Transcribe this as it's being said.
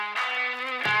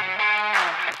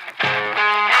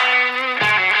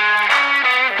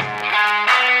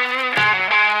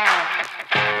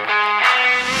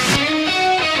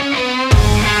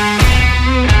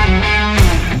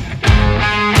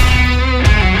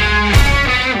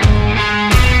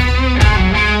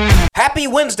Happy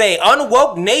Wednesday,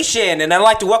 Unwoke Nation, and I'd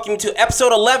like to welcome you to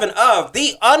episode 11 of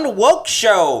the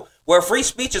UnWokeShow, where free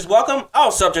speech is welcome,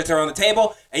 all subjects are on the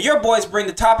table, and your boys bring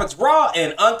the topics raw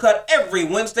and uncut every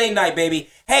Wednesday night, baby.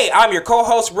 Hey, I'm your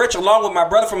co-host, Rich, along with my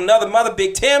brother from another mother,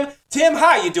 Big Tim. Tim,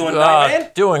 how you doing tonight,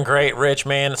 man? Doing great, Rich,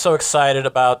 man. So excited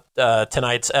about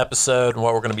tonight's episode and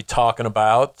what we're going to be talking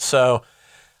about. So,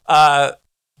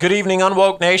 good evening,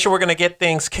 Unwoke Nation. We're going to get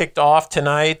things kicked off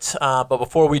tonight, but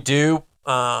before we do,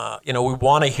 we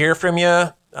want to hear from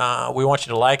you. We want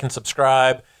you to like and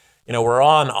subscribe. We're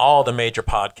on all the major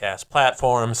podcast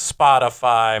platforms: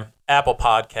 Spotify, Apple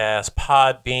Podcasts,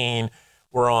 Podbean.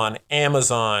 We're on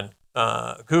Amazon,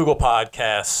 Google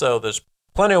Podcasts. So there's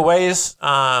plenty of ways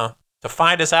to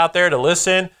find us out there to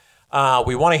listen.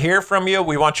 We want to hear from you.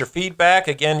 We want your feedback.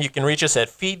 Again, you can reach us at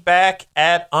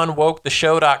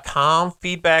feedback@unwoketheshow.com.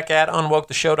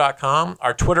 Feedback@unwoketheshow.com.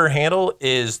 Our Twitter handle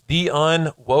is The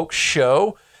Unwoke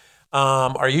Show.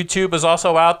 Our YouTube is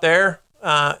also out there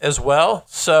as well.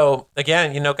 So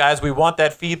again, guys, we want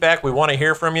that feedback. We want to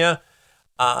hear from you.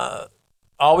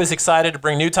 Always excited to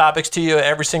bring new topics to you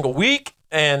every single week.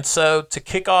 And so to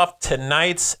kick off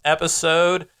tonight's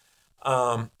episode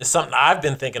is something I've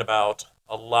been thinking about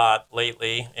a lot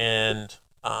lately. And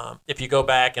if you go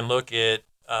back and look at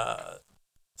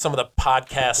some of the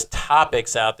podcast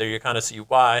topics out there, you kind of see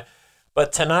why.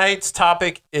 But tonight's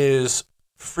topic is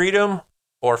freedom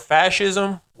or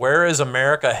fascism. Where is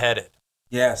America headed?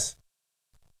 Yes.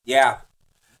 Yeah.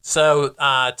 So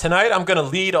tonight I'm going to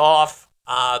lead off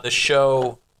the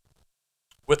show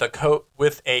with a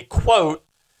quote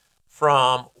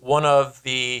from one of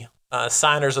the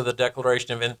signers of the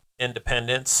Declaration of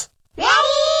Independence. Ready,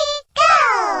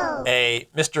 go! A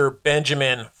Mr.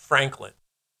 Benjamin Franklin.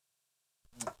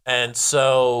 And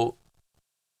so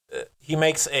he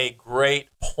makes a great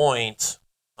point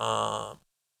about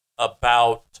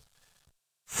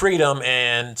freedom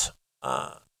and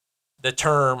the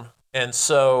term. And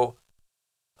so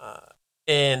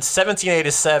in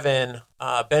 1787,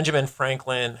 Benjamin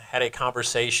Franklin had a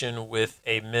conversation with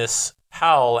a Miss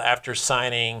Powell after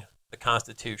signing the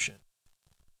Constitution.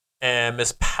 And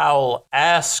Miss Powell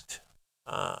asked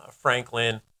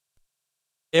Franklin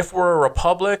if we're a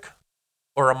republic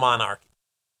or a monarchy.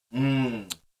 Benjamin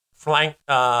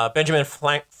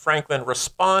Franklin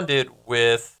responded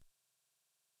with,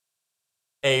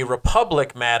 "A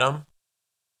republic, madam,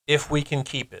 if we can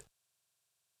keep it."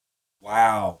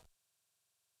 Wow.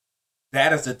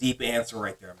 That is a deep answer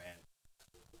right there, man.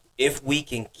 If we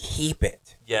can keep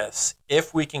it. Yes,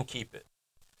 if we can keep it.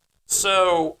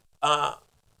 So,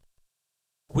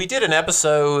 we did an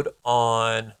episode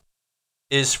on,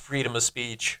 is freedom of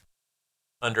speech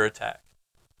under attack?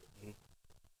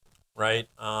 Right?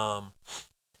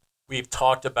 We've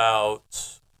talked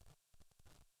about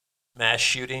mass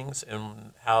shootings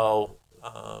and how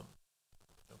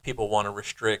people want to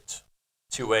restrict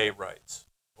 2A rights,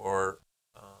 or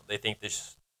they think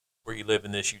this where you live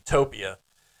in this utopia.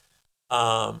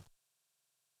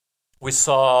 We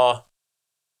saw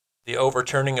the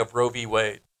overturning of Roe v.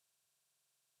 Wade.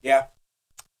 Yeah.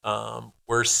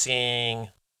 We're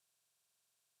seeing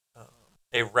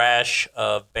a rash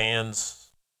of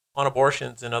bans on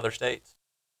abortions in other states.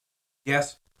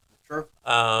 Yes. Sure.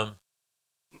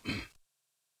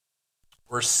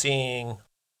 We're seeing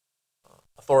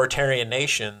authoritarian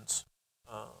nations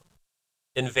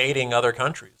invading other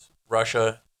countries.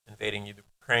 Russia invading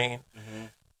Ukraine. Mm-hmm.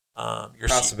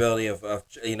 Possibility of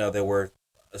that we're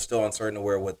still uncertain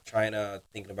where with China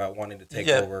thinking about wanting to take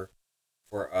over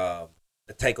for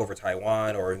take over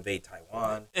Taiwan or invade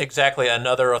Taiwan. Exactly,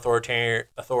 another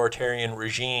authoritarian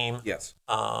regime. Yes.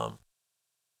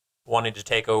 Wanting to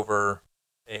take over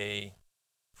a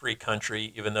free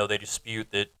country, even though they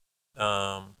dispute that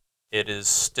it is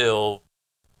still,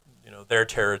 their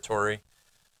territory.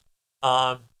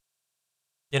 An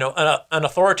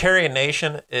authoritarian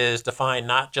nation is defined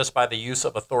not just by the use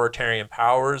of authoritarian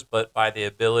powers, but by the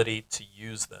ability to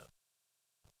use them.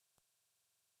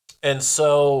 And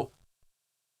so,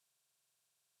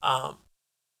 I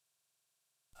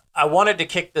wanted to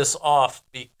kick this off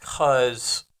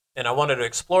because, and I wanted to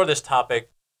explore this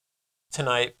topic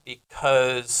tonight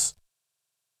because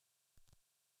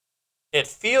it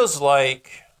feels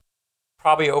like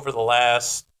probably over the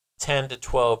last 10 to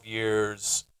 12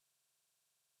 years,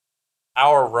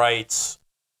 our rights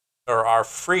or our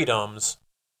freedoms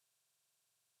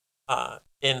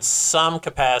in some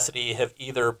capacity have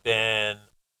either been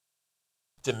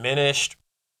diminished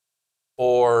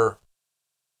or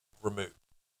removed.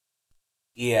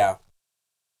 Yeah.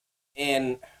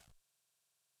 And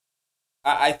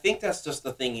I think that's just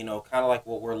the thing, kind of like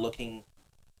what we're looking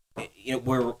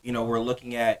we're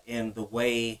looking at in the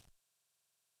way,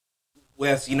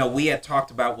 as we had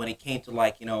talked about when it came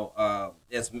to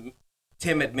as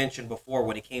Tim had mentioned before,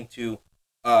 when it came to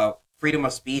freedom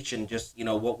of speech and just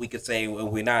what we could say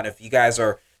and we're not. If you guys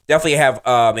are definitely have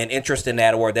an interest in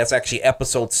that, or that's actually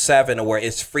episode 7, where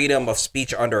it's freedom of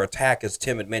speech under attack, as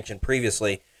Tim had mentioned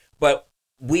previously. But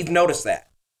we've noticed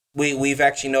that we've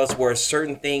actually noticed where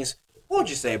certain things. What would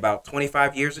you say about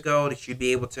 25 years ago that you'd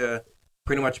be able to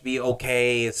pretty much be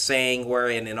okay saying where,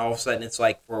 and then all of a sudden it's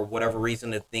like for whatever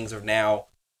reason that things are now,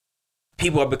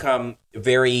 people have become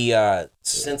very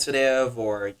sensitive,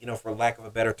 or for lack of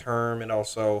a better term,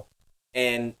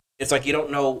 and it's like you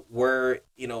don't know where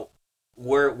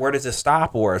where does it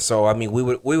stop, or so. I mean, we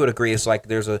would agree it's like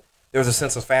there's a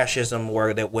sense of fascism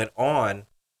where that went on.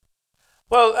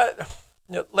 Well,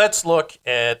 let's look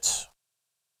at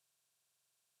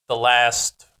the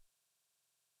last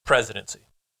presidency.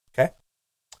 Okay.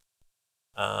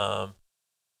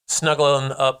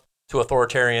 Snuggling up to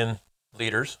authoritarian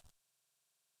leaders.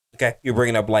 Okay, you're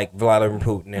bringing up like Vladimir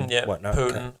Putin and whatnot.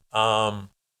 Putin. Okay.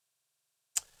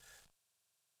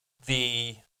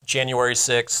 The January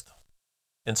 6th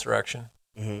insurrection,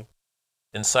 Mm-hmm.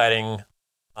 inciting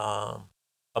a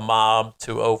mob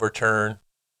to overturn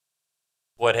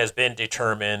what has been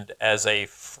determined as a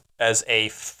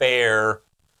fair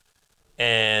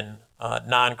and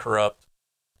non-corrupt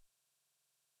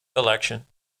election.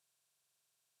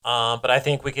 But I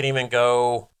think we can even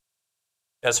go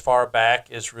as far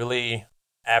back as really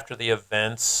after the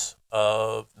events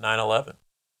of 9/11.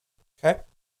 Okay.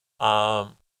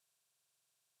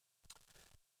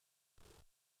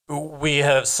 We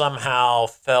have somehow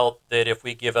felt that if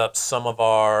we give up some of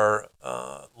our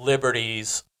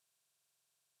liberties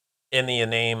in the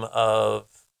name of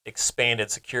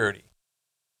expanded security,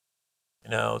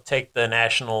 take the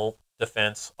National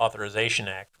Defense Authorization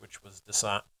Act, which was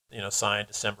signed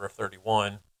December of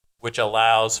 31, which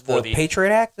allows for the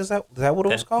Patriot Act. Is that what it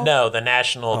was called? No, the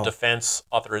National Defense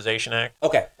Authorization Act.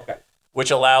 Okay.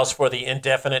 Which allows for the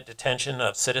indefinite detention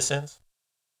of citizens.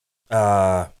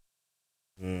 Yeah.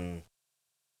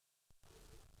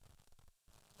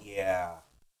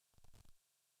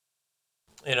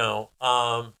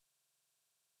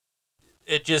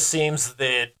 It just seems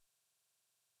that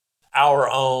our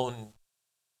own,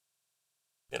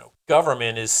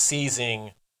 government is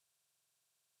seizing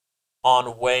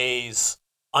on ways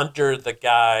under the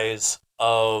guise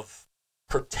of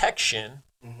protection.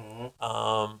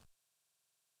 Mm-hmm.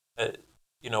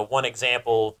 One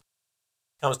example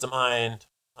comes to mind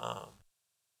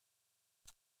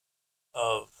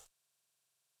of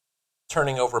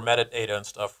turning over metadata and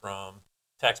stuff from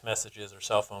text messages or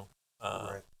cell phone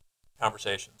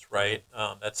conversations, right?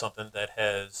 That's something that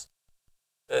has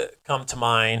come to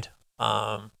mind.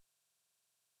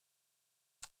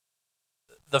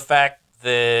 The fact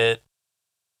that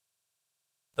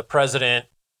the president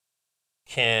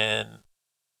can,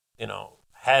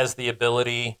 has the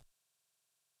ability,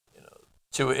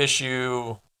 to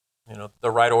issue,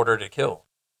 the right order to kill.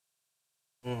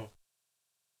 Mm.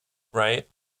 Right?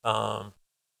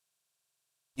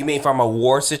 You mean from a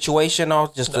war situation,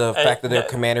 or just the fact that they're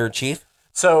commander in chief?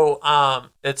 So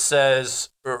it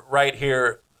says right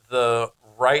here, the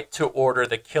right to order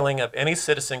the killing of any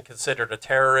citizen considered a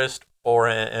terrorist or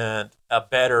an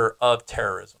abettor of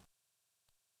terrorism.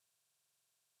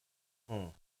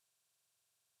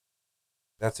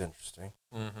 That's interesting.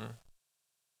 Mm-hmm.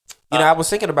 I was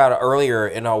thinking about it earlier,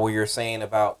 what you're saying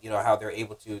about, how they're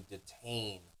able to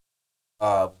detain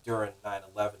during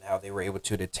 9/11, how they were able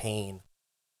to detain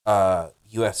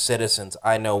U.S. citizens.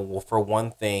 I know, for one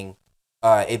thing,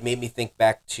 it made me think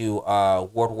back to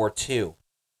World War II,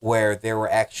 where there were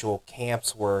actual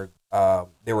camps that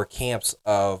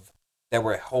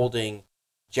were holding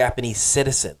Japanese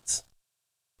citizens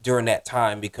during that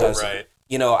time, because right.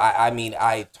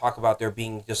 I talk about there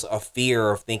being just a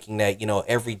fear of thinking that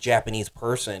every Japanese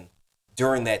person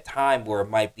during that time where it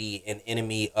might be an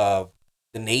enemy of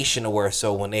the nation, or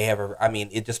so when they have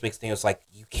it just makes things like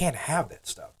you can't have that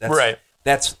stuff. That's right.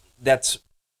 That's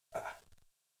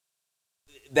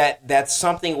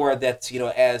something where that's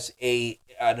as an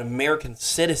American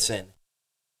citizen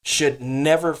should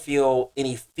never feel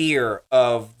any fear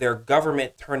of their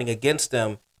government turning against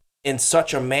them in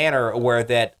such a manner where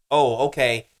that,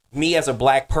 me as a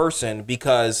black person,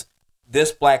 because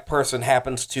this black person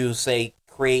happens to, say,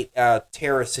 create a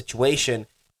terrorist situation,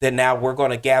 then now we're going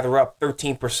to gather up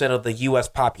 13% of the U.S.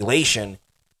 population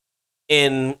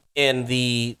in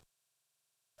the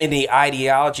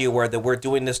ideology where that we're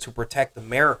doing this to protect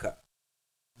America.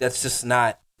 That's just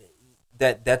not,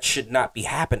 that should not be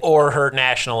happening. Or her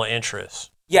national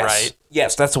interests. Yes. Right?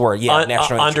 Yes, that's the word. Yeah,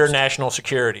 national under interest. national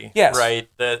security. Yes. Right?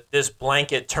 This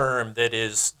blanket term that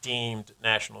is deemed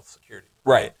national security.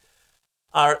 Right.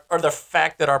 Or the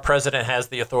fact that our president has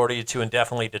the authority to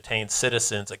indefinitely detain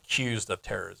citizens accused of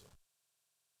terrorism.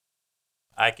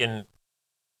 I can...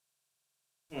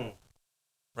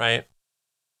 Right?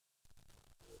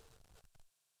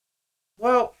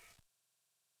 Well,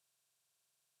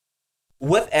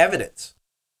 with evidence,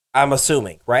 I'm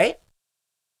assuming, right?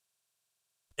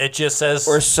 It just says...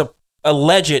 Or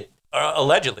alleged.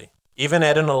 Allegedly. Even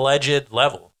at an alleged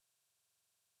level.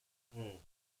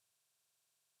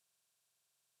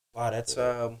 Wow, that's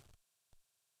a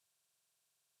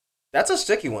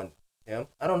sticky one, Tim.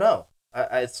 I don't know.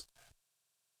 I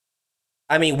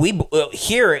mean, we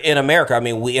here in America. I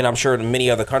mean, and I'm sure in many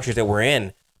other countries that we're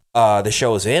in, the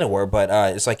show is in or, but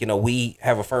it's like we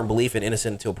have a firm belief in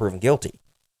innocent until proven guilty.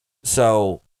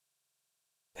 So,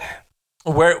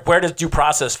 where does due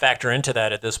process factor into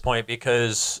that at this point?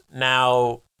 Because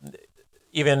now,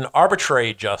 even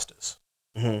arbitrary justice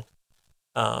can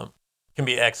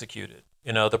be executed.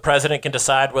 The president can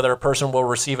decide whether a person will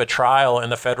receive a trial in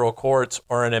the federal courts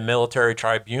or in a military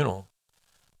tribunal.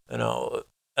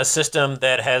 A system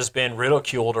that has been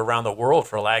ridiculed around the world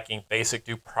for lacking basic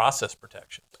due process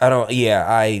protections.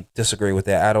 I disagree with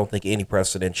that. I don't think any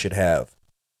president should have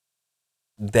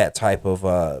that type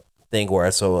of thing where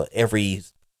every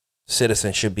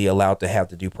citizen should be allowed to have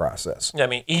the due process. I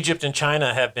mean, Egypt and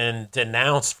China have been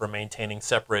denounced for maintaining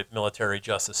separate military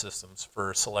justice systems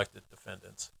for selected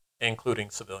defendants, including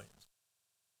civilians.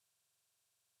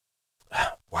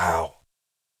 Wow.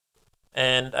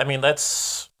 And I mean,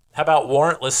 how about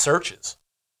warrantless searches?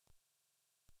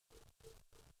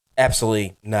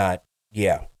 Absolutely not.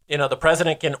 Yeah. The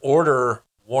president can order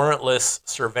warrantless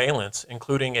surveillance,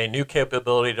 including a new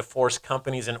capability to force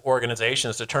companies and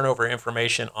organizations to turn over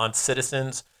information on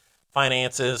citizens,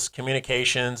 finances,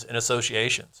 communications, and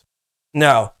associations.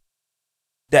 No.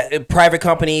 That private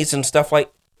companies and stuff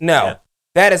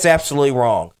that is absolutely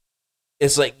wrong.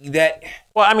 It's like that.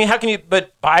 Well, I mean, how can you?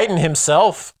 But Biden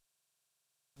himself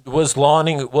was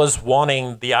wanting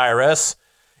the IRS,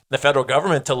 the federal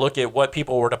government, to look at what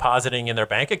people were depositing in their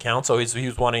bank accounts. So he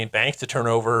was wanting banks to turn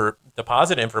over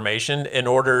deposit information in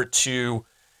order to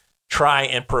try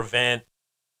and prevent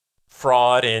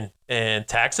fraud and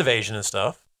tax evasion and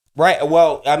stuff. Right.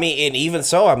 Well, I mean, and even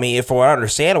so, I mean, if I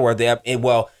understand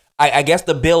I guess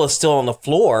the bill is still on the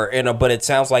floor, but it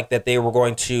sounds like that they were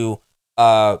going to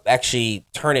actually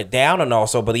turn it down, and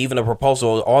also, but even a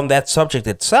proposal on that subject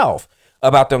itself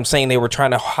about them saying they were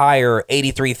trying to hire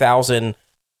 83,000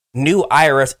 new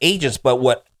IRS agents. But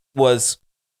what was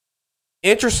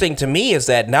interesting to me is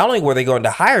that not only were they going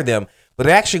to hire them, but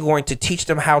they're actually going to teach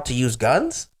them how to use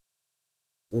guns.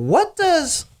 What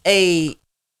does a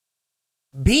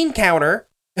bean counter,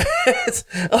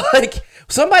 like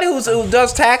somebody who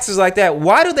does taxes like that,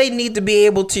 why do they need to be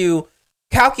able to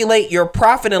calculate your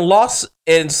profit and loss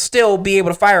and still be able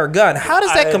to fire a gun? How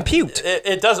does that compute?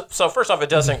 It doesn't. So first off, it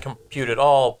doesn't compute at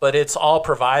all, but it's all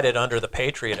provided under the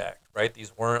Patriot Act, right?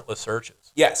 These warrantless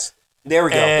searches. Yes. There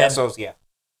we go. And, that's those, yeah.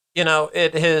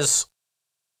 It has,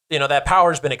 that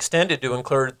power has been extended to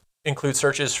include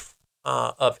searches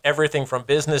of everything from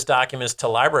business documents to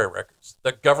library records.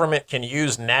 The government can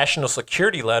use national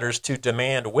security letters to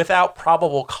demand, without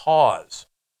probable cause,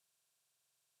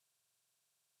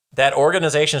 that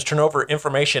organizations turn over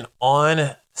information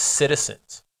on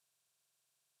citizens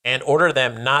and order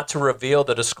them not to reveal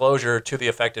the disclosure to the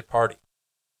affected party.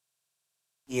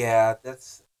 Yeah,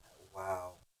 that's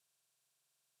wow.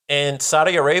 And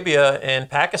Saudi Arabia and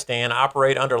Pakistan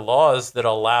operate under laws that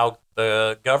allow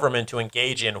the government to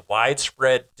engage in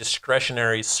widespread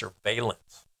discretionary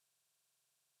surveillance.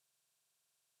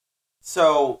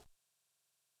 So,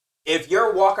 if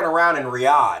you're walking around in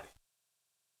Riyadh,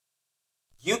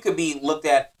 you could be looked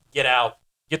at. Get out.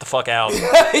 Get the fuck out.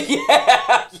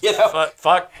 Yeah.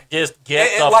 Fuck. Just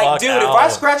get the like, fuck dude, out. if I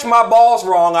scratch my balls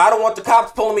wrong, I don't want the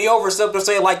cops pulling me over something to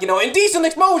say, like, indecent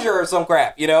exposure or some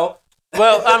crap, Well,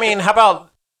 I mean, how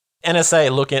about NSA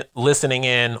listening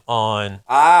in on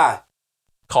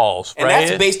calls, and right?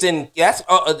 that's based in that's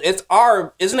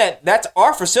our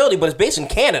facility, but it's based in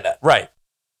Canada, right?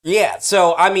 Yeah.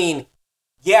 So I mean,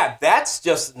 yeah, that's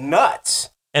just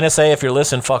nuts. NSA, if you're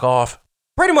listening, fuck off.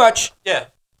 Pretty much. Yeah.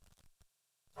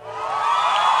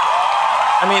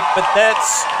 I mean,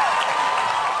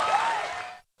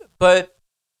 but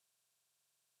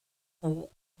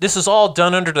this is all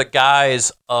done under the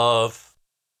guise of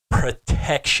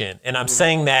protection, and I'm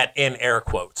saying that in air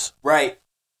quotes. Right.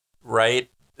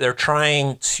 Right? They're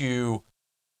trying to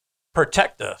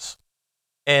protect us.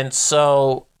 And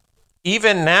so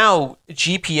even now,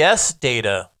 GPS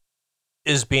data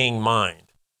is being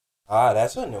mined. Ah,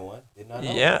 that's a new one. Did not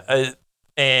know. Yeah,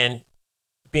 and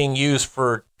being used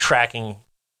for tracking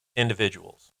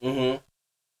individuals. Mm-hmm.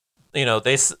 You know,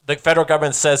 the federal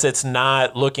government says it's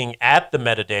not looking at the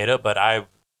metadata, but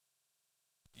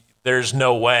there's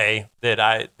no way that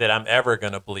I'm ever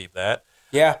going to believe that.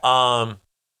 Yeah.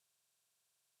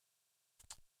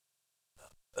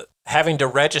 Having to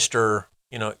register,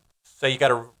 you know, say you got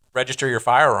to register your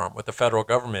firearm with the federal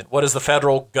government. What does the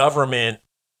federal government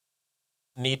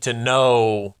need to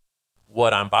know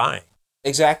what I'm buying?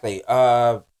 Exactly.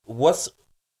 What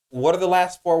are the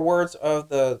last four words of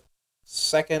the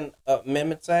Second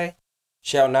Amendment say?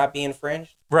 Shall not be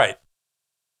infringed. Right.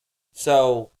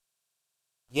 So,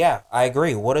 yeah, I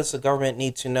agree. What does the government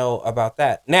need to know about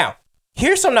that? Now,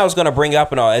 here's something I was going to bring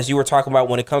up and all, as you were talking about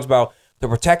when it comes about the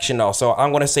protection. Also,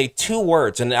 I'm going to say two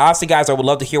words, and honestly, guys, I would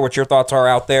love to hear what your thoughts are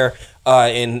out there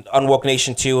in Unwoke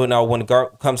Nation too, and when it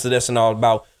comes to this and all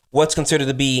about what's considered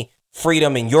to be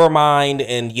freedom in your mind,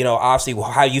 and obviously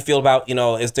how you feel about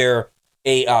is there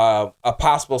a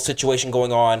possible situation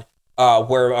going on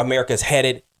where America's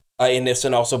headed in this,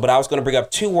 and also, but I was going to bring up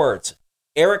two words: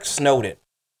 Eric Snowden.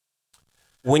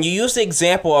 When you use the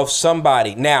example of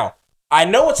somebody, now I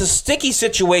know it's a sticky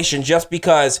situation just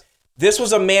because this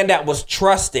was a man that was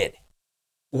trusted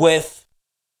with,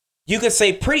 you could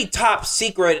say, pretty top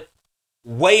secret,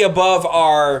 way above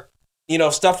our,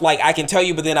 stuff like I can tell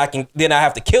you, but then I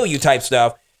have to kill you type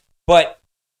stuff. But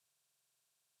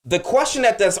the question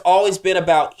that's always been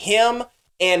about him,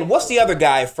 and what's the other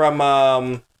guy from, you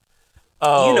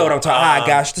know what I'm talking?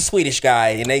 Gosh, the Swedish guy,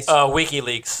 and they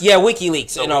WikiLeaks. Yeah,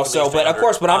 WikiLeaks, and also, but of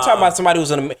course, but I'm talking about somebody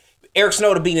who's Eric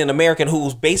Snowden being an American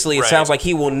who's basically, it sounds like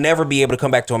he will never be able to come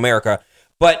back to America.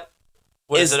 But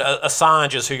what is it?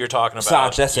 Assange is who you're talking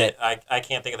about. Assange, that's it. I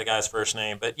can't think of the guy's first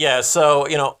name, but yeah. So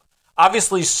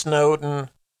obviously Snowden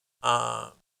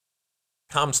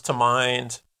comes to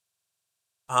mind.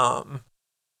 For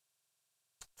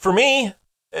me,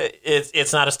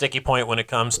 it's not a sticky point when it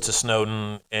comes to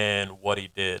Snowden and what he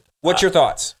did. What's your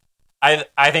thoughts? I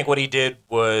think what he did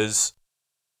was,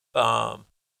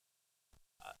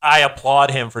 I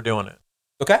applaud him for doing it.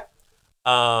 Okay.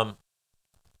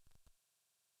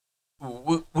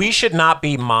 We should not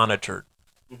be monitored,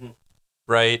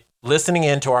 right? Listening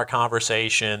into our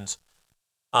conversations,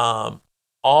 all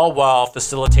while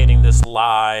facilitating this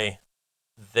lie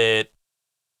that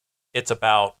it's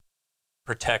about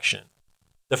protection.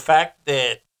 The fact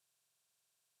that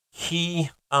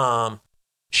he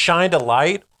shined a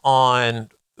light on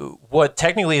what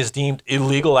technically is deemed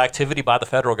illegal activity by the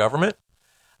federal government,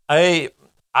 I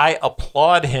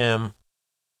applaud him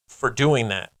for doing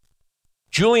that.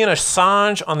 Julian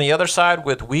Assange on the other side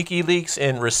with WikiLeaks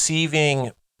and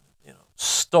receiving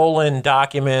stolen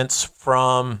documents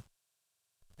from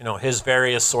his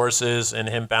various sources and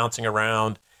him bouncing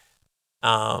around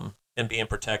and being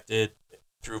protected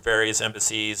through various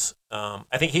embassies.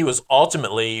 I think he was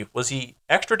he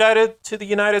extradited to the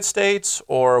United States,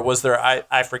 or was there,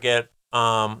 I forget.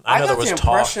 I know there was the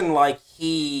impression like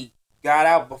he got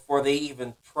out before they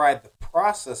even tried the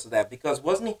process of that, because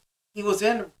wasn't he was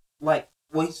in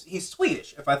he's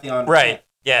Swedish, if I think I understand. Right,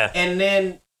 yeah. And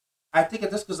then I think of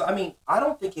this because, I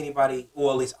don't think anybody, or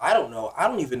at least I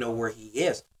don't even know where he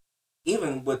is.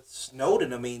 Even with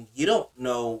Snowden, you don't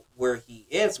know where he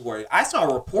is. Where I saw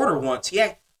a reporter once,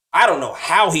 I don't know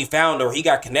how he found or he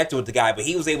got connected with the guy, but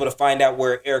he was able to find out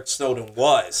where Eric Snowden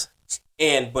was.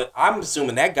 But I'm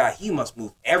assuming that guy, he must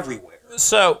move everywhere.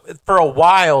 So for a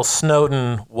while,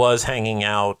 Snowden was hanging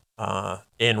out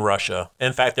in Russia.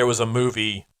 In fact, there was a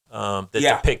movie that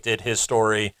depicted his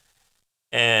story,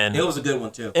 and it was a good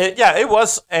one too. It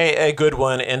was a good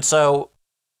one. And so,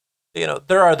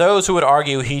 there are those who would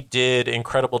argue he did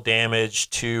incredible damage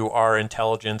to our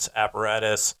intelligence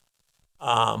apparatus.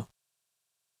 I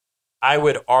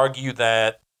would argue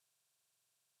that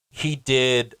he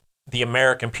did the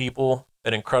American people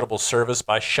an incredible service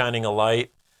by shining a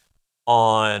light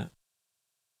on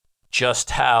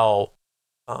just how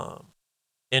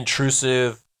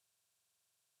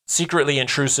secretly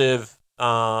intrusive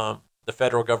the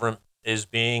federal government is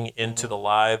being into the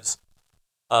lives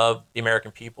of the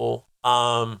American people.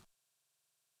 When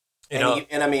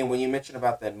you mentioned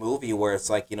about that movie where it's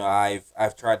like,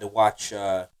 I've tried to watch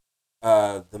the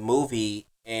movie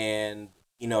and,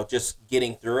 just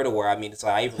getting through it, where, it's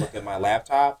like I even look at my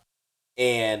laptop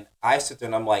and I sit there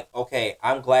and I'm like, okay,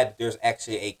 I'm glad that there's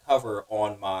actually a cover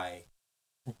on my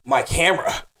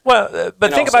camera. Well,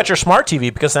 but think about your smart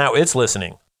TV, because now it's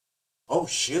listening. Oh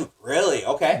shoot! Really?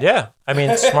 Okay. Yeah, I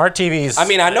mean, smart TVs. I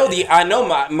mean, I know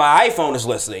my iPhone is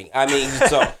listening. I mean,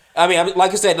 so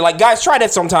like I said, like guys, try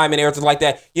that sometime and everything like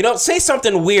that. You know, say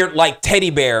something weird like teddy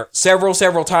bear several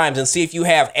times and see if you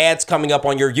have ads coming up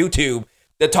on your YouTube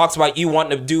that talks about you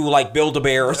wanting to do like Build a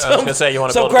Bear or something. I was gonna say you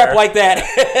want to some build crap a bear. like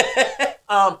that.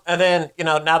 And then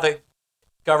now the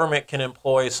government can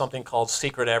employ something called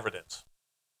secret evidence.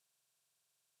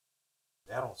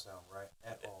 That don't sound right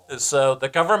at all. So the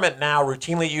government now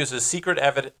routinely uses secret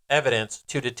evidence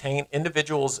to detain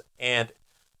individuals and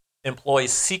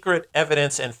employs secret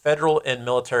evidence in federal and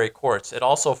military courts. It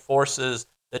also forces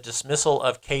the dismissal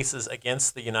of cases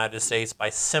against the United States by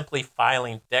simply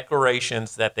filing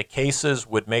declarations that the cases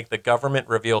would make the government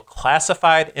reveal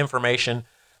classified information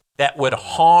that would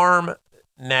harm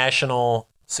national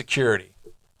security.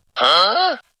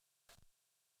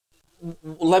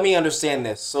 Let me understand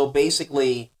this. So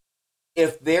basically,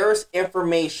 if there's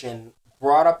information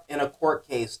brought up in a court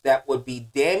case that would be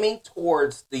damning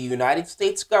towards the United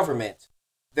States government,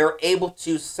 they're able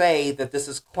to say that this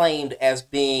is claimed as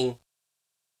being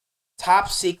top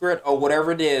secret or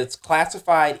whatever it is,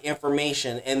 classified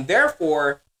information, and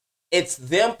therefore it's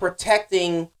them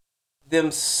protecting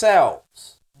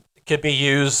themselves. It could be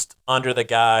used under the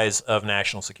guise of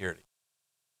national security.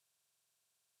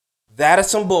 That is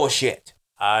some bullshit.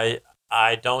 I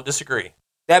don't disagree.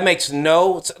 That makes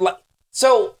no...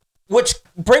 So, which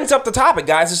brings up the topic,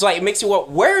 guys. It's like, it makes you want,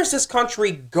 where is this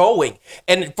country going?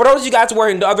 And for those of you guys who are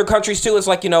in other countries too, it's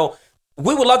like,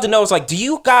 we would love to know, it's like, do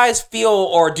you guys feel,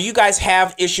 or do you guys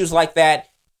have issues like that?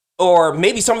 Or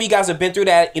maybe some of you guys have been through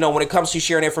that, when it comes to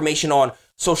sharing information on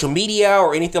social media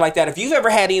or anything like that. If you've ever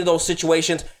had any of those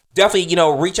situations, definitely,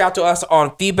 reach out to us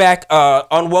on feedback,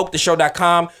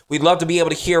 UnWokeShow.com. We'd love to be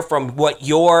able to hear from what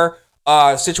your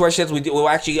situation is. We'll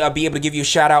actually be able to give you a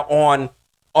shout out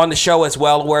on the show as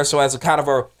well, so as a kind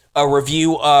of a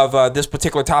review of this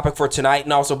particular topic for tonight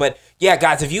and also. But yeah,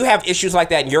 guys, if you have issues like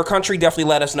that in your country, definitely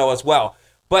let us know as well.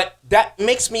 But that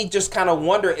makes me just kind of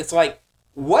wonder, it's like,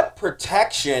 what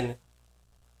protection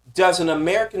does an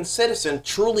American citizen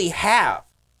truly have?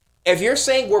 If you're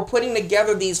saying we're putting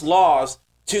together these laws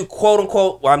to quote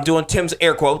unquote, well, I'm doing Tim's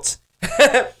air quotes,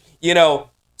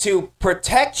 to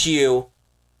protect you,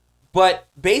 but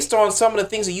based on some of the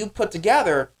things that you put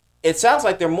together, it sounds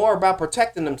like they're more about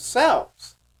protecting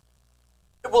themselves.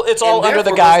 Well, it's all under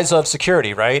the guise of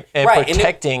security, right? And right,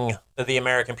 protecting the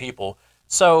American people.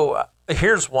 So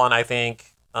here's one I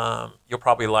think you'll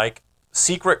probably like.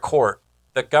 Secret court.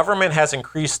 The government has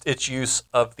increased its use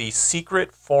of the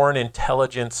Secret Foreign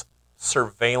Intelligence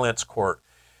Surveillance Court,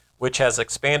 which has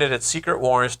expanded its secret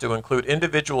warrants to include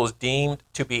individuals deemed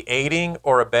to be aiding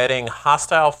or abetting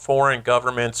hostile foreign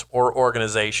governments or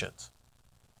organizations.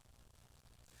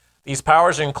 These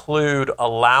powers include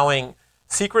allowing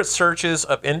secret searches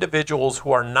of individuals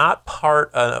who are not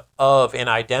part of an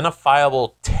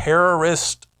identifiable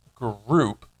terrorist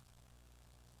group.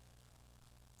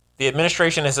 The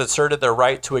administration has asserted their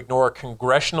right to ignore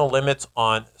congressional limits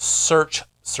on search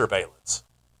surveillance.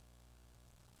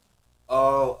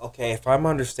 Oh, okay. If I'm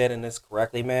understanding this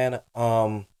correctly, man,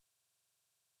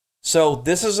 so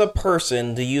this is a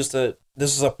person this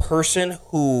is a person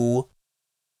who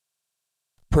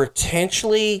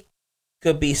potentially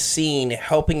could be seen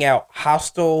helping out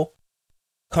hostile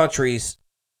countries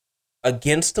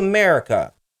against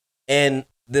America, and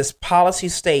this policy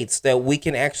states that we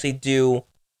can actually do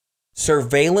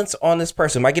surveillance on this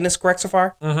person. Am I getting this correct so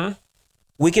far? Mm-hmm.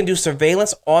 We can do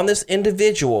surveillance on this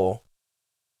individual,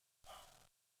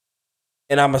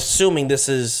 and I'm assuming this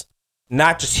is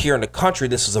not just here in the country,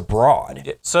 this is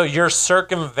abroad. So you're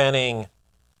circumventing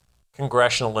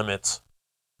congressional limits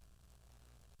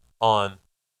on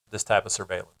this type of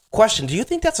surveillance. Question, do you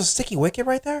think that's a sticky wicket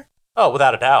right there? Oh,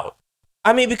 without a doubt.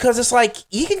 I mean, because it's like,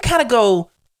 you can kind of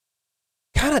go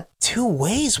two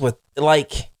ways with,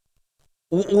 like,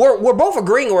 we're both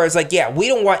agreeing where it's like, yeah, we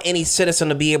don't want any citizen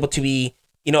to be able to be,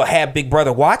 have Big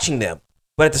Brother watching them.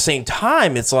 But at the same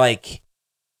time, it's like,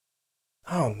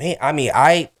 oh man, I mean,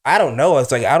 I don't know.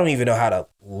 It's like, I don't even know how to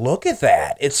look at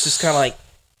that. It's just kind of like.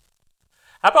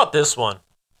 How about this one?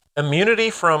 Immunity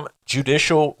from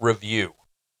judicial review.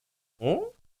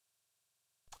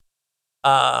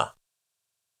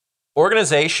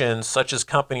 Organizations such as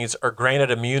companies are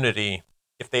granted immunity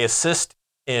if they assist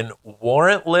in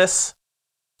warrantless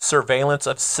surveillance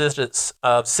of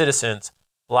citizens,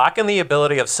 blocking the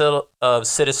ability of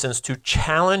citizens to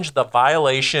challenge the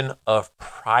violation of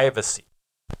privacy.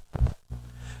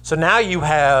 So now you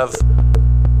have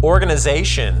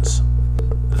organizations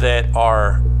that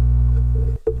are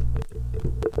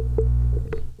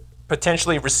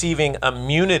potentially receiving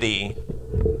immunity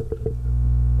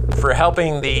for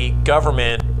helping the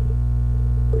government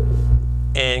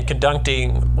in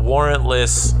conducting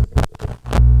warrantless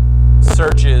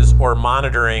searches or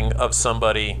monitoring of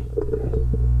somebody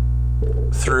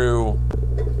through,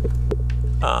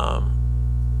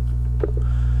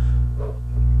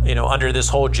 under this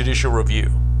whole judicial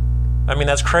review. I mean,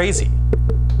 that's crazy.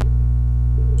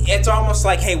 It's almost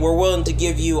like, hey, we're willing to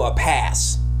give you a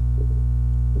pass.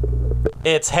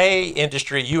 It's, hey,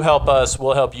 industry, you help us,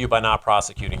 we'll help you by not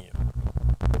prosecuting you.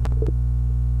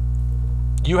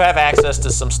 You have access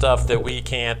to some stuff that we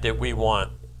can't, that we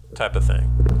want, type of thing.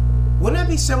 Wouldn't that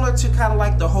be similar to kind of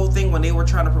like the whole thing when they were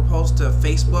trying to propose to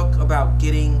Facebook about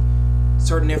getting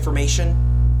certain information?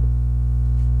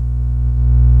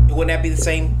 Wouldn't that be the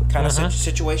same kind of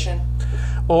situation?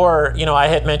 Or, I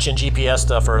had mentioned GPS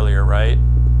stuff earlier, right?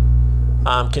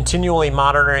 Continually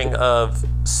monitoring of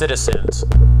citizens.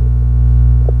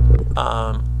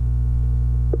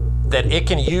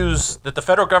 That the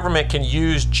federal government can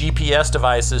use GPS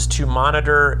devices to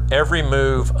monitor every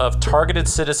move of targeted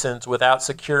citizens without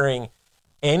securing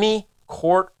any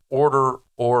court order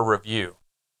or review.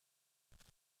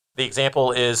 The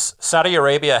example is Saudi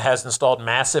Arabia has installed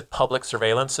massive public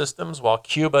surveillance systems, while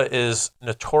Cuba is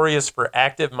notorious for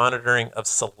active monitoring of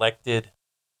selected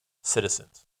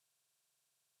citizens.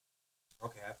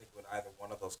 Okay, I think with either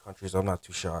one of those countries, I'm not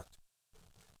too shocked.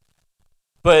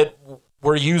 But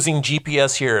we're using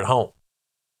GPS here at home.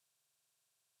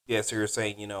 Yeah, so you're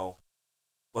saying,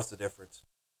 what's the difference?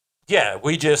 Yeah,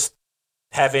 we just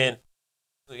haven't,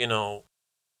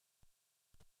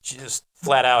 just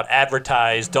flat out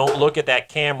advertised, don't look at that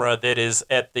camera that is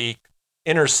at the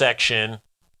intersection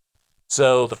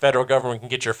so the federal government can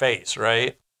get your face,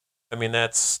 right? I mean,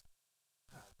 that's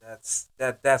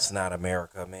not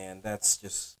America, man. That's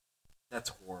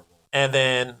horrible. And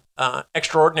then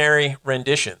extraordinary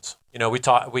renditions. We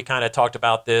kind of talked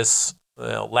about this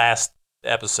last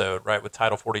episode, right, with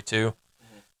Title 42.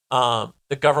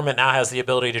 The government now has the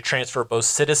ability to transfer both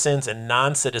citizens and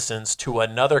non-citizens to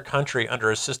another country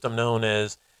under a system known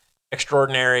as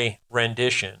extraordinary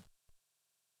rendition.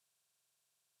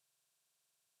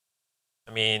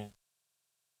 I mean,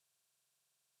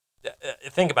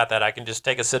 think about that. I can just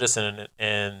take a citizen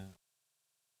and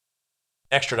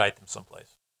extradite them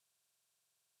someplace.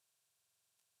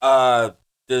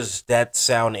 Does that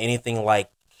sound anything like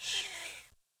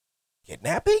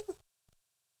kidnapping?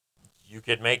 You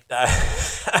could make that.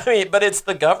 I mean, but it's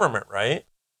the government, right?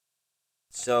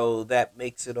 So that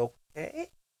makes it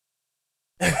okay?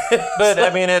 But I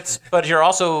mean, but you're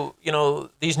also,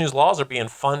 these new laws are being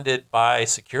funded by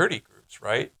security groups,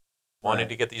 right? Wanting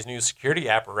to get these new security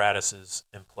apparatuses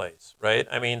in place, right?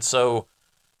 I mean, so,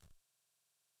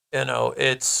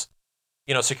 it's,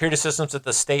 security systems at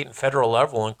the state and federal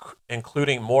level,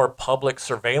 including more public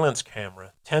surveillance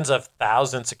camera, tens of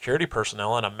thousands security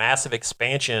personnel, and a massive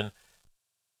expansion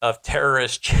of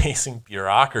terrorist chasing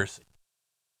bureaucracy.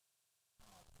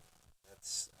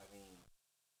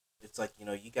 It's like,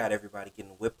 you got everybody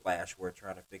getting whiplash. We're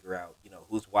trying to figure out,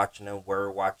 who's watching them,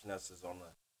 where watching us is on the,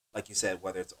 like you said,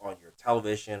 whether it's on your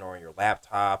television or on your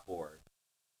laptop or,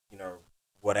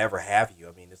 whatever have you.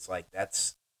 I mean, it's like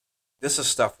this is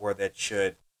stuff where that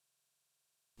should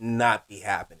not be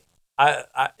happening.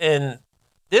 And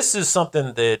this is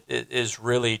something that is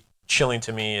really chilling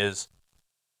to me is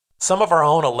some of our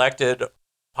own elected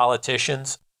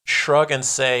politicians shrug and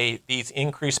say these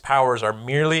increased powers are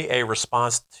merely a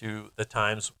response to the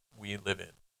times we live in.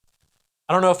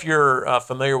 I don't know if you're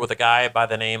familiar with a guy by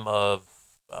the name of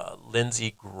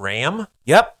Lindsey Graham.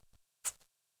 Yep.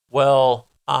 Well,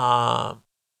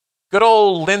 good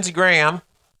old Lindsey Graham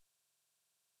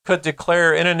could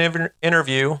declare in an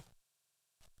interview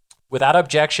without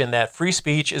objection that free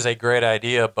speech is a great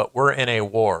idea, but we're in a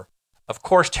war. Of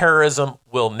course, terrorism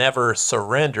will never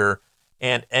surrender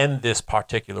and end this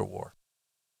particular war.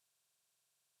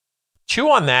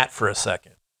 Chew on that for a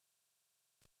second.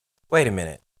 Wait a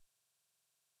minute.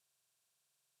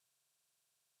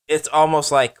 It's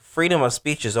almost like freedom of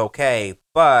speech is okay,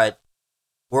 but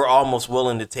we're almost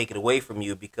willing to take it away from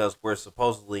you because we're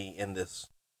supposedly in this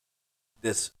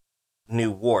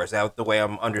new war. Is that the way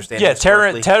I'm understanding? Yeah,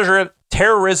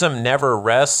 terrorism never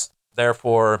rests.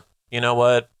 Therefore, you know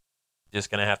what? Just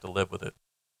gonna have to live with it.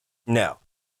 No.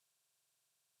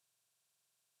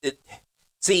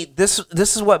 This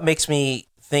is what makes me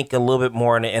think a little bit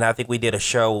more, and I think we did a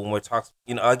show when we talked.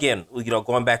 Again,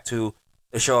 going back to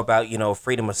the show about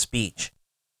freedom of speech,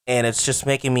 and it's just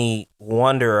making me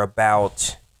wonder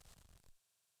about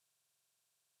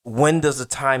when does the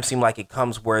time seem like it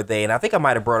comes where and I think I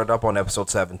might have brought it up on episode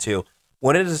 7 too,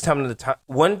 when does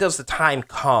the time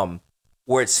come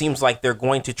where it seems like they're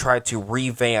going to try to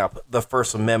revamp the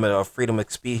First Amendment of freedom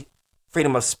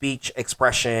of speech,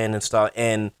 expression, and stuff?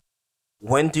 And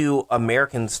when do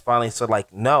Americans finally say,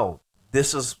 like, no,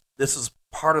 this is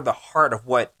part of the heart of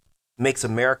what makes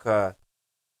America,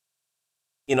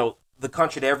 the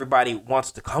country that everybody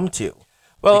wants to come to?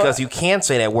 Well, because you can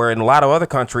say that, where in a lot of other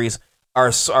countries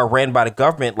are ran by the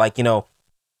government, like,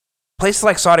 places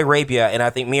like Saudi Arabia and I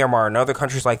think Myanmar and other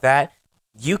countries like that,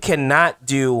 you cannot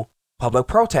do public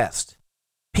protest,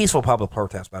 peaceful public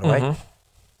protest, by the way.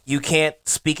 You can't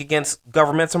speak against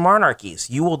governments or monarchies.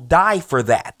 You will die for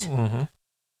that.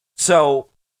 So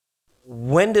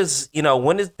when does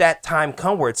that time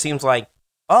come where it seems like,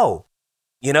 oh,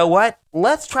 you know what?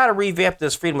 Let's try to revamp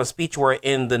this freedom of speech where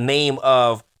in the name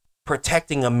of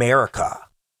protecting America.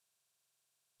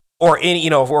 Or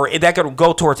or that could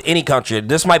go towards any country.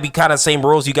 This might be kind of the same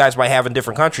rules you guys might have in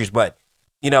different countries, but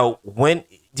when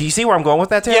do you see where I'm going with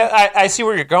that, Tim? Yeah, I see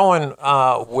where you're going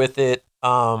with it.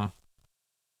 I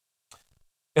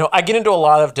get into a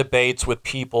lot of debates with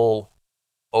people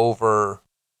over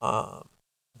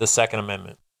the Second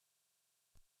Amendment,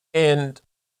 and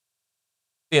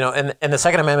and the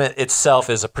Second Amendment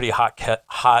itself is a pretty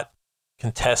hot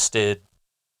contested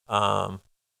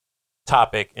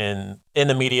topic in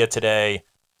the media today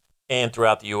and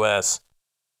throughout the U.S.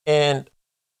 And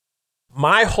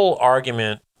my whole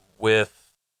argument with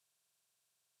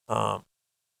about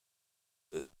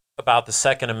the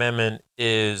Second Amendment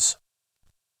is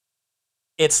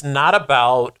it's not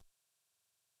about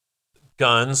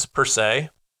guns per se,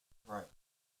 right,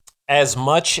 as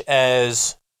much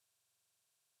as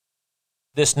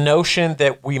this notion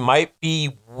that we might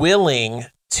be willing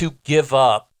to give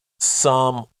up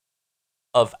some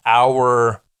of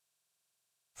our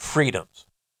freedoms.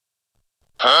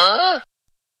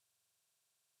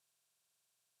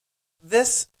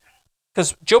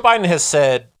 Because Joe Biden has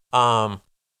said in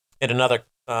another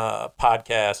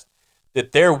podcast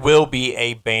that there will be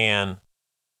a ban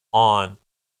on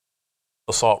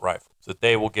assault rifles, that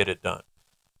they will get it done.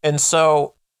 And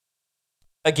so,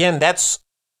 again, that's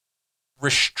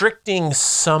restricting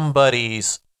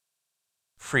somebody's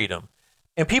freedom.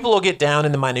 And people will get down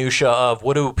in the minutia of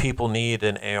what do people need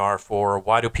an AR for?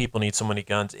 Why do people need so many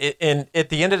guns? And at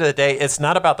the end of the day, it's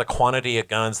not about the quantity of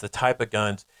guns, the type of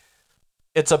guns.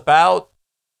 It's about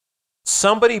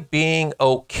somebody being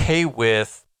okay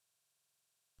with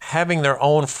having their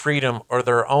own freedom or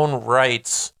their own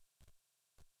rights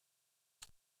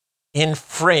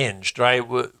infringed, right?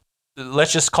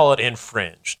 Let's just call it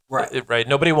infringed. Right.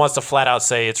 Nobody wants to flat out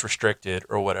say it's restricted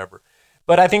or whatever.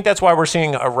 But I think that's why we're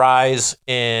seeing a rise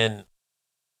in,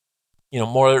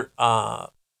 more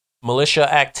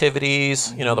militia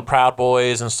activities, the Proud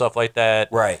Boys and stuff like that.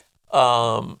 Right.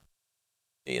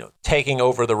 Taking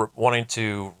over wanting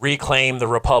to reclaim the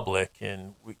republic,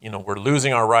 and we're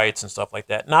losing our rights and stuff like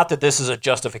that. Not that this is a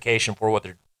justification for what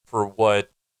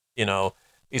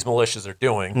these militias are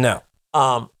doing. No.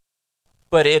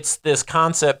 But it's this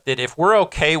concept that if we're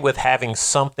okay with having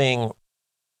something,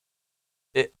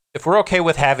 if we're okay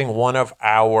with having one of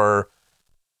our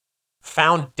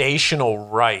foundational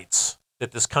rights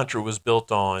that this country was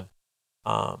built on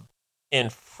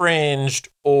infringed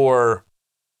or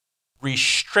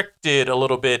restricted a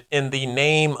little bit in the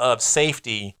name of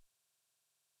safety,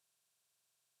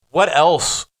 what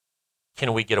else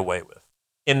can we get away with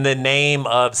in the name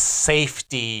of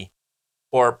safety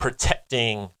or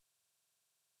protecting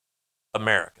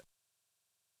America?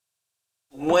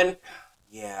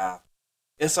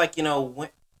 It's like, when... I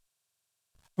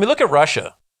mean, look at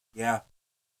Russia. Yeah.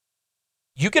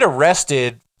 You get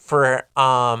arrested for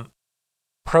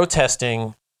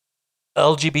protesting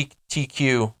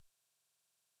LGBTQ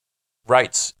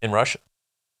rights in Russia.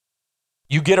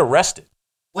 You get arrested.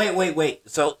 Wait.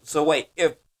 So wait,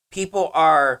 if people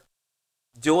are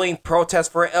doing protests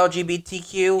for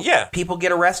LGBTQ, people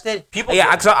get arrested?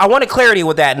 I wanted clarity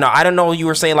with that. No, I don't know. You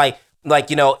were saying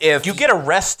if you get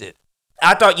arrested.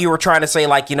 I thought you were trying to say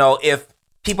if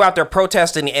people out there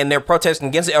protesting and they're protesting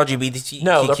against the LGBTQ,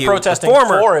 no, they're protesting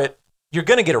for it, you're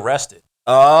going to get arrested.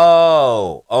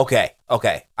 Oh, okay.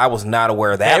 I was not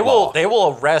aware of that. They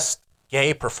will arrest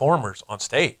gay performers on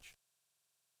stage.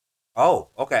 Oh,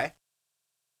 okay.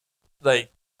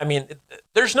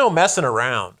 There's no messing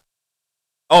around.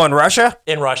 Oh, in Russia?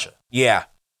 In Russia. Yeah.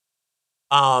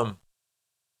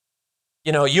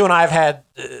 You and I have had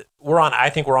I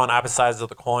think we're on opposite sides of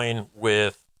the coin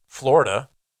with Florida.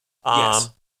 Yes.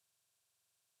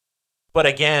 But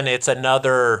again, it's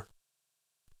another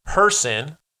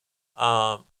person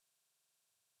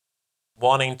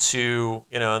wanting to,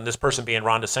 and this person being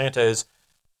Ron DeSantis,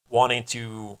 wanting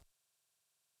to,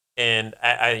 and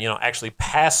actually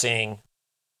passing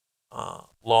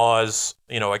laws,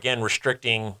 again,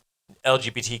 restricting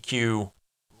LGBTQ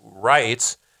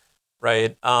rights,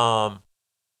 right? And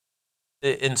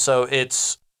so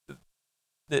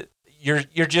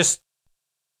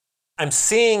I'm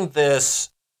seeing this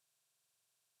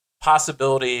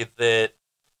possibility that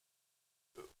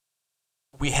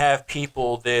we have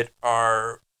people that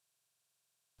are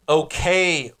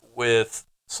okay with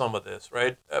some of this,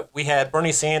 right? We had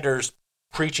Bernie Sanders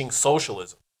preaching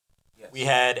socialism. Yes. We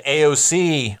had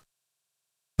AOC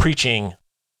preaching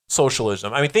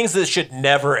socialism. I mean, things that should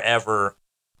never, ever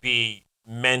be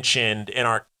mentioned in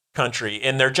our country.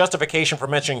 And their justification for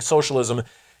mentioning socialism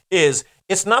is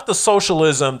it's not the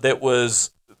socialism that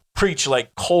was preached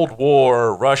like Cold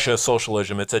War Russia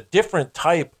socialism. It's a different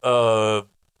type of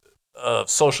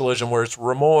socialism where it's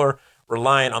more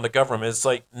reliant on the government. It's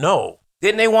like, no.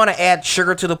 Didn't they want to add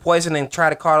sugar to the poison and try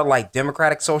to call it like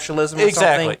democratic socialism or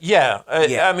exactly. something? Yeah.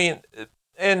 I mean,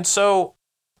 and so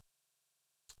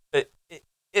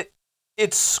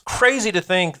it's crazy to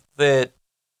think that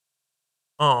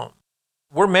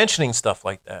we're mentioning stuff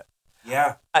like that.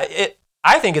 Yeah.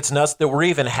 I think it's nuts that we're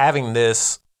even having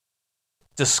this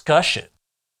discussion.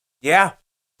 Yeah.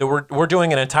 That we're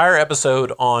doing an entire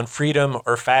episode on freedom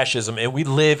or fascism, and we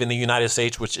live in the United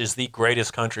States, which is the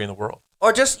greatest country in the world.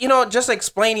 Or just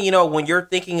explaining, when you're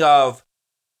thinking of,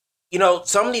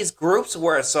 some of these groups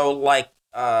where so like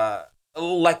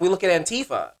we look at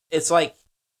Antifa, it's like,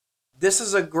 this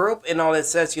is a group and all it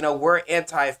says, we're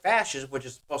anti-fascist, which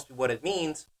is supposed to be what it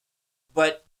means.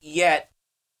 But yet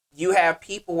you have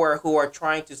people who are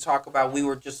trying to talk about, we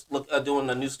were just doing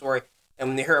a news story and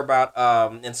when they hear about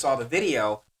and saw the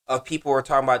video of people who were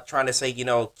talking about trying to say,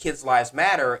 kids' lives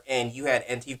matter. And you had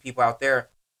Antifa people out there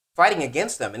fighting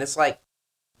against them. And it's like,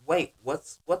 wait,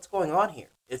 what's going on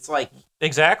here? It's like.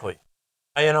 Exactly.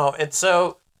 And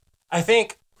so I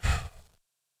think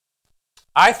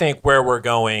where we're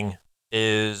going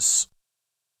is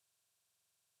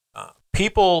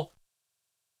people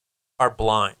are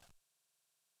blind.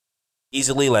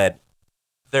 Easily led.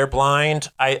 They're blind.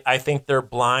 I think they're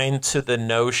blind to the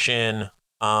notion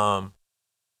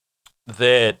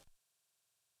that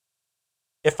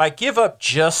if I give up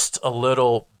just a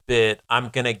little bit, I'm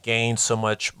going to gain so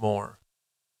much more.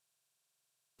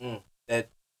 And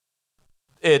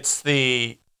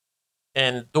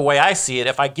the way I see it,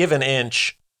 if I give an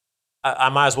inch, I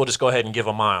might as well just go ahead and give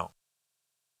a mile.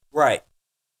 Right.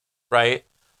 Right.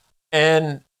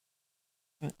 And,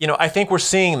 I think we're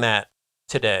seeing that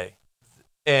today.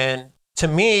 And to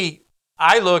me,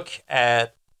 I look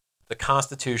at the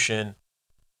Constitution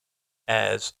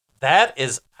as that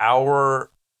is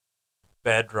our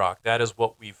bedrock. That is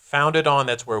what we founded on.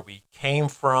 That's where we came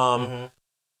from.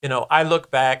 Mm-hmm. I look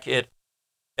back at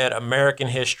American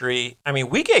history. I mean,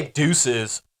 we gave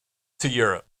deuces to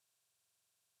Europe.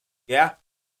 Yeah.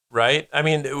 Right? I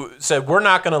mean, it said we're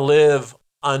not going to live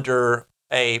under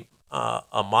a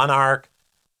monarch.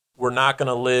 We're not going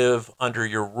to live under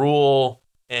your rule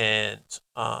and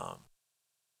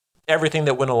everything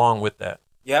that went along with that.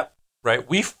 Yep. Right?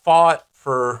 We fought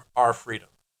for our freedom.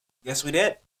 Yes, we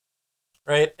did.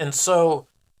 Right? And so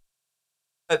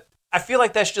I feel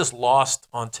like that's just lost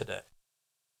on today.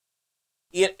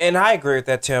 Yeah, and I agree with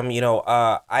that, Tim.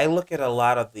 I look at a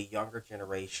lot of the younger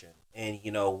generation, and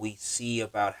we see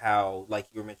about how, like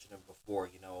you were mentioning before,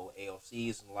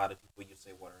 AOCs and a lot of people you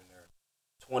say what are in their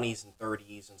 20s and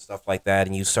 30s and stuff like that,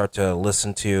 and you start to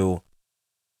listen to,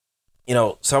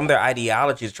 some of their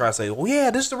ideologies, try to say, well,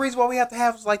 yeah, this is the reason why we have to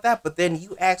have it like that, but then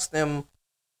you ask them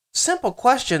simple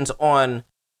questions on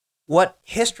what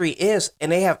history is,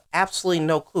 and they have absolutely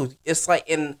no clue. It's like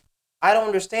I don't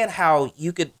understand how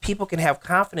people can have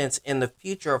confidence in the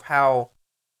future of how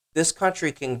this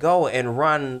country can go and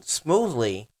run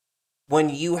smoothly when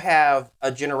you have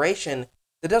a generation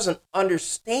that doesn't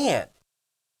understand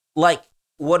like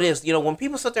what is, when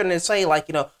people sit there and they say like,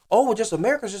 oh, well, just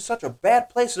America's just such a bad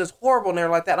place and it's horrible and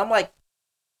everything like that. I'm like,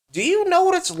 do you know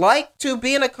what it's like to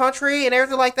be in a country and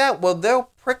everything like that? Well, they'll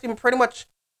pretty much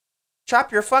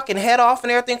chop your fucking head off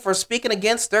and everything for speaking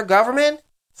against their government.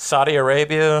 Saudi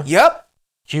Arabia. Yep.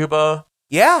 Cuba.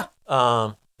 Yeah.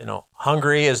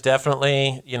 Hungary is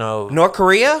definitely, North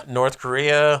Korea.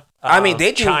 I mean,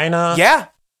 they do. China. Yeah.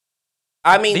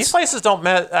 I mean, these places don't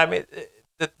mess. I mean,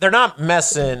 they're not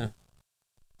messing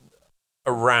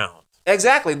around.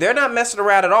 Exactly. They're not messing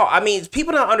around at all. I mean,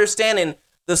 people not understanding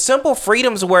the simple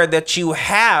freedoms that you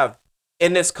have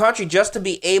in this country just to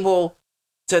be able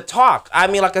to talk. I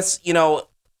mean, like I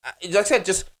said,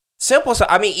 just simple stuff.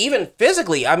 I mean, even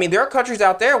physically. I mean, there are countries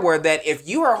out there where that if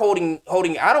you are holding,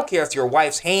 I don't care if it's your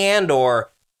wife's hand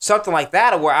or something like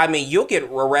that, or where I mean, you'll get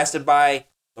arrested by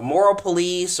the moral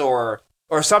police or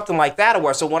something like that. Or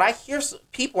where so when I hear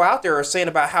people out there are saying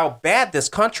about how bad this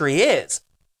country is,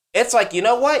 it's like, you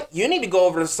know what? You need to go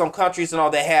over to some countries and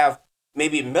all that have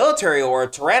maybe military or a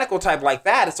tyrannical type like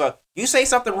that. And so you say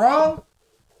something wrong,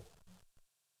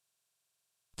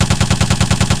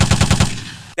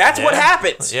 that's what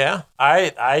happens. Yeah,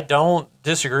 I don't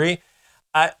disagree.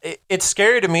 It's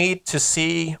scary to me to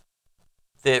see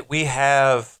that we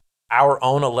have our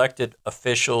own elected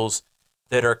officials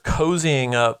that are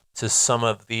cozying up to some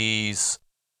of these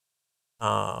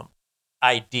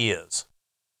ideas.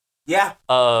 Yeah.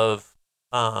 Of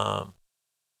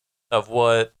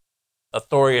what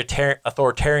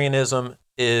authoritarianism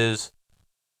is.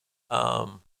 I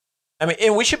mean,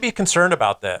 and we should be concerned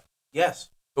about that. Yes.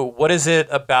 But what is it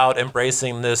about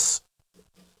embracing this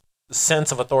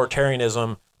sense of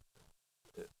authoritarianism?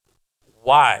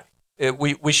 Why?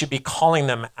 We should be calling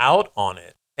them out on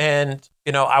it. And,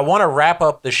 you know, I want to wrap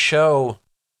up the show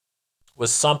with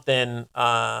something,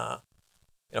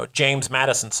 James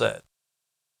Madison said.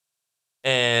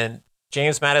 And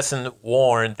James Madison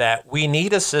warned that we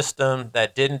need a system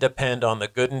that didn't depend on the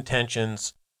good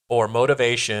intentions or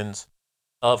motivations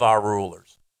of our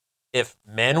rulers. If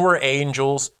men were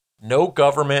angels, no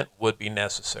government would be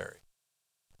necessary.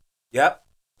 Yep.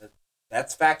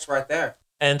 That's facts right there.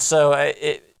 And so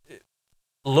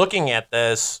looking at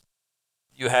this,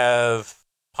 you have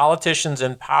politicians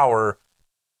in power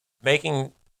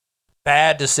making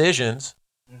bad decisions.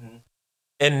 Mm-hmm.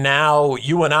 And now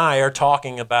you and I are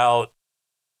talking about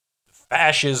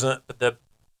fascism,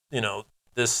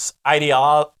 this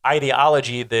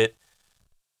ideology that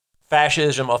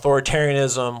fascism,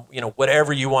 authoritarianism,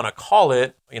 whatever you want to call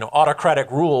it,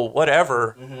 autocratic rule,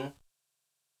 whatever. Mm-hmm.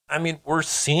 I mean, we're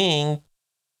seeing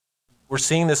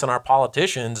this in our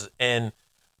politicians, and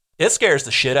it scares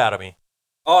the shit out of me.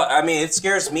 Oh, I mean, it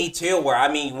scares me too. Where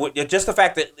I mean, just the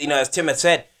fact that as Tim had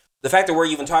said, the fact that we're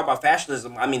even talking about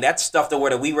fascism. I mean, that's stuff that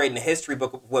we read in the history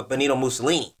book with Benito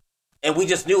Mussolini, and we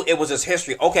just knew it was his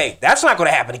history. Okay, that's not going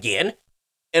to happen again.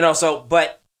 And also,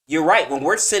 but you're right. When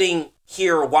we're sitting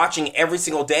here watching every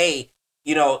single day,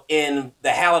 in the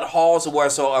hallowed halls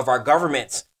of our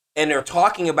governments, and they're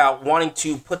talking about wanting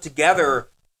to put together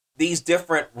these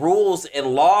different rules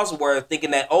and laws, where thinking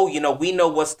that we know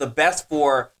what's the best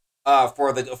for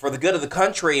the good of the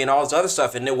country and all this other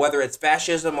stuff, and whether it's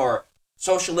fascism or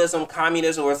socialism,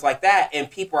 communism, or it's like that, and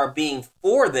people are being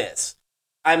for this.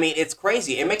 I mean, it's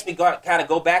crazy. It makes me kind of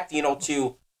go back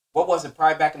to what was it,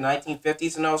 probably back in the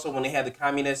 1950s and also when they had the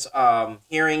communist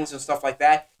hearings and stuff like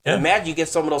that. Yeah. And imagine you get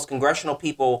some of those congressional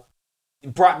people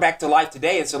brought back to life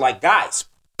today and say, like, guys,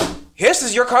 this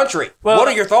is your country. Well, what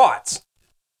are your thoughts?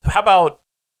 How about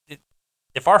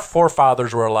if our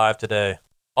forefathers were alive today,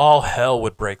 all hell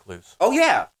would break loose. Oh,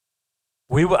 yeah.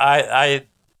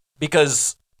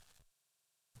 Because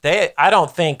I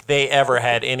don't think they ever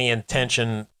had any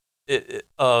intention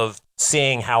of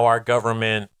seeing how our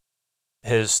government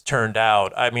has turned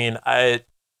out. I mean, I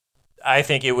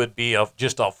think it would be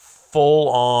just a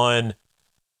full-on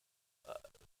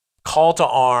call to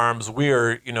arms. We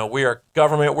are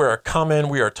government. We are coming.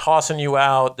 We are tossing you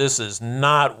out. This is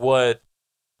not what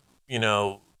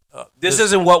this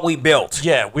isn't what we built.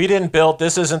 Yeah, we didn't build.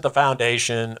 This isn't the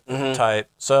foundation type.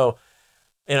 So,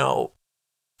 I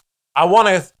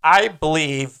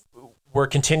believe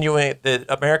that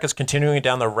America's continuing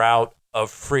down the route of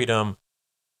freedom.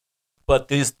 But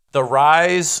the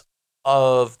rise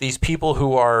of these people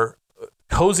who are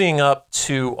cozying up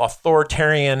to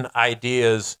authoritarian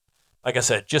ideas, like I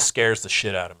said, just scares the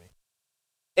shit out of me.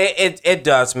 It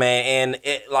does, man. And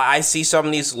I see some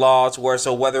of these laws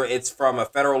whether it's from a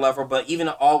federal level, but even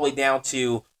all the way down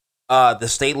to the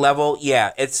state level,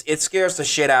 yeah, it scares the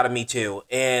shit out of me too.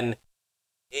 And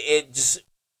it just,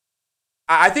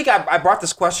 I think I brought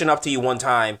this question up to you one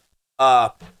time,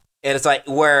 and it's like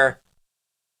where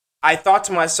I thought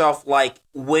to myself, like,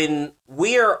 when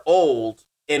we're old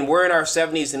and we're in our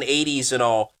 70s and 80s and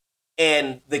all,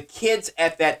 and the kids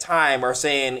at that time are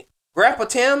saying, Grandpa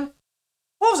Tim,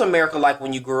 what was America like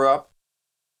when you grew up?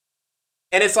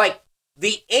 And it's like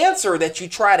the answer that you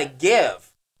try to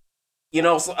give,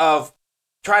 of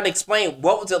trying to explain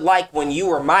what was it like when you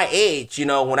were my age,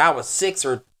 when I was 6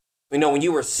 or, when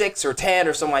you were 6 or 10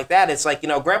 or something like that. It's like,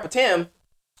 Grandpa Tim,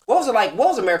 what was it like? What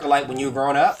was America like when you were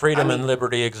growing up? Freedom and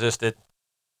liberty existed.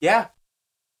 Yeah.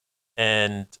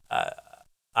 And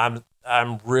I'm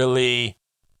really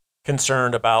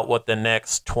concerned about what the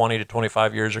next 20 to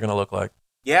 25 years are going to look like.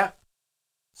 Yeah.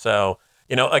 So,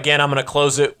 again, I'm going to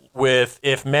close it with,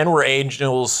 if men were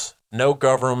angels, no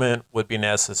government would be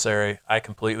necessary. I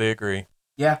completely agree.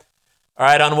 Yeah. All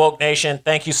right, Unwoke Nation,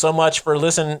 thank you so much for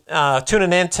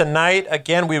tuning in tonight.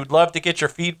 Again, we would love to get your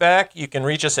feedback. You can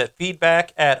reach us at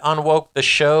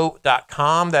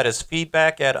feedback@unwokeshow.com. That is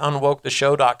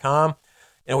feedback@unwokeshow.com.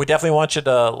 And we definitely want you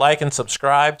to like and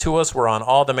subscribe to us. We're on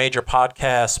all the major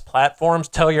podcast platforms.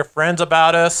 Tell your friends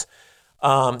about us.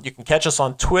 You can catch us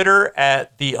on Twitter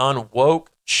at The Unwoke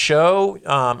Show,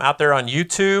 out there on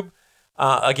YouTube.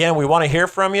 Again, we want to hear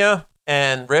from you.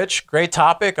 And Rich, great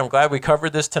topic. I'm glad we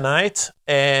covered this tonight.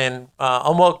 And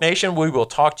Unwoke Nation, we will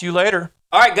talk to you later.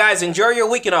 All right, guys, enjoy your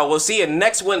weekend. We'll see you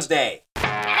next Wednesday.